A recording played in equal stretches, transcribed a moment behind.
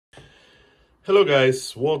Hello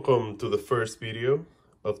guys, welcome to the first video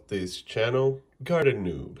of this channel, Garden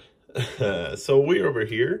Noob. So we're over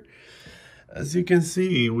here. As you can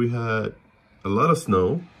see, we had a lot of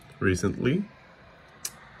snow recently.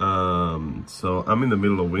 So I'm in the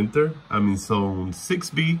middle of winter. I'm in zone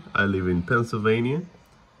 6B. I live in Pennsylvania.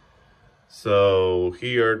 So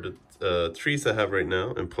here are the trees I have right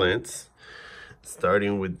now and plants.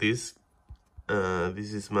 Starting with this.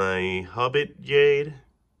 This is my Hobbit Jade.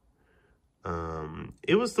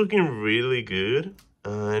 It was looking really good,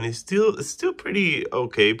 and it's still pretty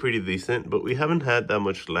okay, pretty decent, but we haven't had that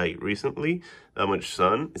much light recently, that much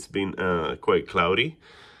sun. It's been quite cloudy.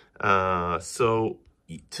 So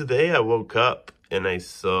today I woke up and I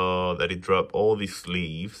saw that it dropped all these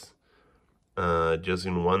leaves just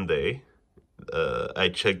in one day. I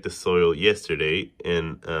checked the soil yesterday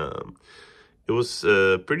and it was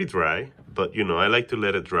pretty dry, but you know, I like to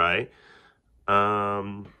let it dry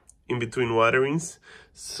in between waterings.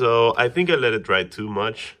 So I think I let it dry too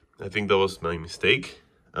much. I think that was my mistake,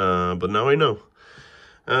 but now I know.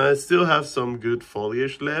 I still have some good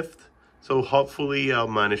foliage left, so hopefully I'll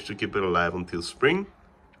manage to keep it alive until spring.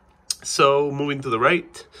 So moving to the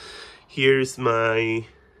right, here's my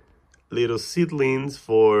little seedlings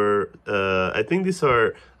for I think these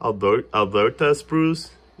are Alberta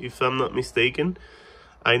spruce, if I'm not mistaken.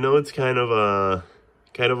 I know it's kind of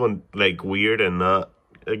like weird and not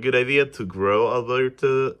a good idea to grow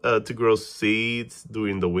Alberta, to grow seeds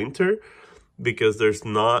during the winter, because there's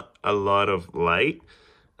not a lot of light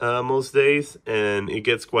most days, and it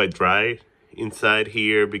gets quite dry inside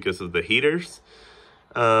here because of the heaters.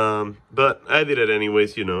 But I did it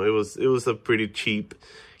anyways. You know, it was a pretty cheap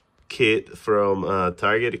kit from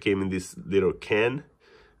Target. It came in this little can.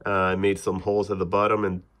 I made some holes at the bottom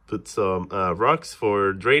and put some rocks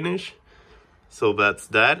for drainage. So that's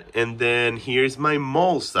that. And then here's my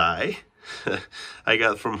bonsai I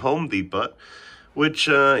got from Home Depot, which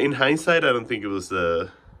in hindsight, I don't think it was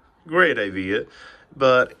a great idea.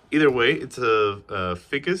 But either way, it's a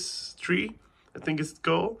ficus tree, I think it's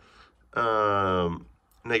called. And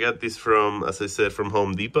I got this from, as I said, from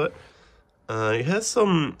Home Depot. It has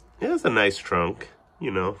a nice trunk,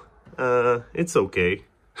 you know. It's okay.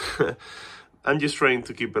 I'm just trying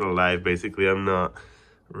to keep it alive, basically. I'm not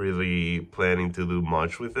really planning to do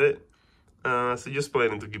much with it, so just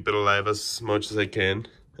planning to keep it alive as much as I can.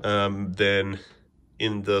 Then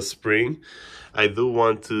in the spring I do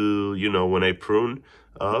want to, you know, when I prune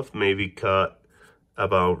off, maybe cut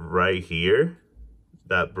about right here,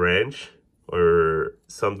 that branch or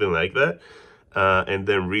something like that, and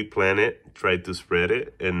then replant it, try to spread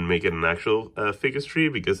it and make it an actual ficus tree,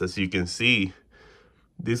 because as you can see,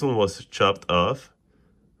 this one was chopped off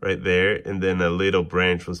right there, and then a little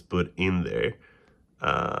branch was put in there.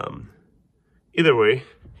 Either way,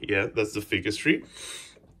 yeah, that's the ficus tree.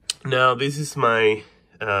 Now this is my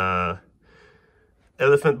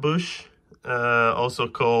elephant bush, also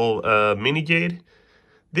called mini jade.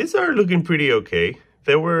 These are looking pretty okay.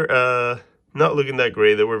 They were not looking that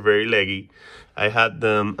great. They were very leggy. I had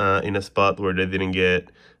them in a spot where they didn't get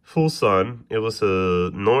full sun. It was a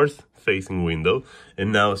north facing window,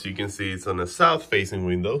 and now, as you can see, it's on a south facing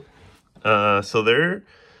window. So they're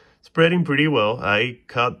spreading pretty well. I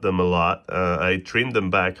cut them a lot. I trimmed them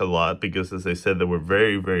back a lot because, as I said, they were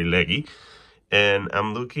very, very leggy. And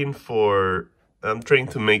I'm trying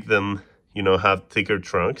to make them, you know, have thicker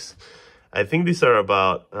trunks. I think these are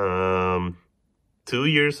about 2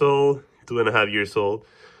 years old, 2.5 years old.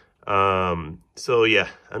 So yeah,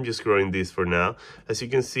 I'm just growing these for now. As you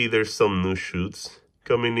can see, there's some new shoots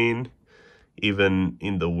coming in, even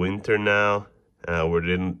in the winter now, where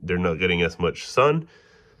they're not getting as much sun.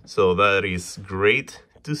 So that is great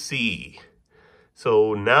to see.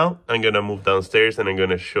 So now I'm gonna move downstairs and I'm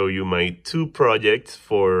gonna show you my 2 projects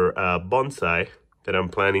for bonsai that I'm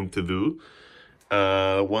planning to do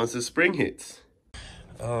once the spring hits.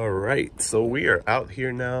 All right, so we are out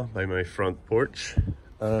here now by my front porch.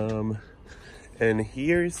 And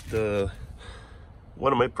here's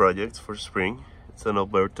one of my projects for spring. It's an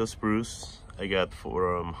Alberta spruce I got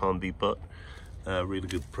from Home Depot. Really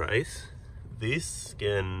good price. This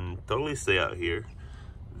can totally stay out here.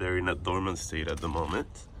 They're in a dormant state at the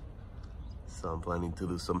moment. So I'm planning to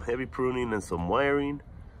do some heavy pruning and some wiring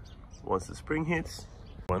once the spring hits.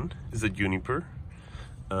 One is a juniper.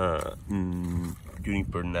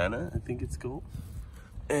 Juniper Nana, I think it's called.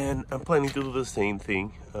 And I'm planning to do the same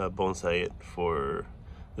thing, bonsai it for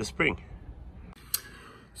the spring.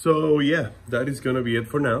 So yeah, that is gonna be it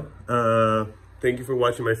for now. Thank you for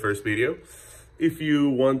watching my first video. If you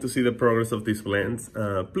want to see the progress of these plants,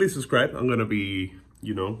 please subscribe. I'm gonna be,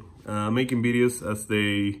 you know, making videos as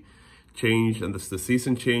they change and as the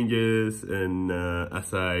season changes, and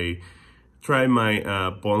as I try my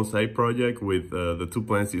bonsai project with the 2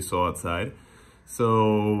 plants you saw outside.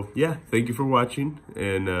 So yeah, thank you for watching,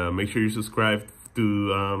 and make sure you subscribe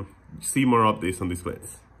to see more updates on these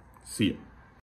plants. See ya.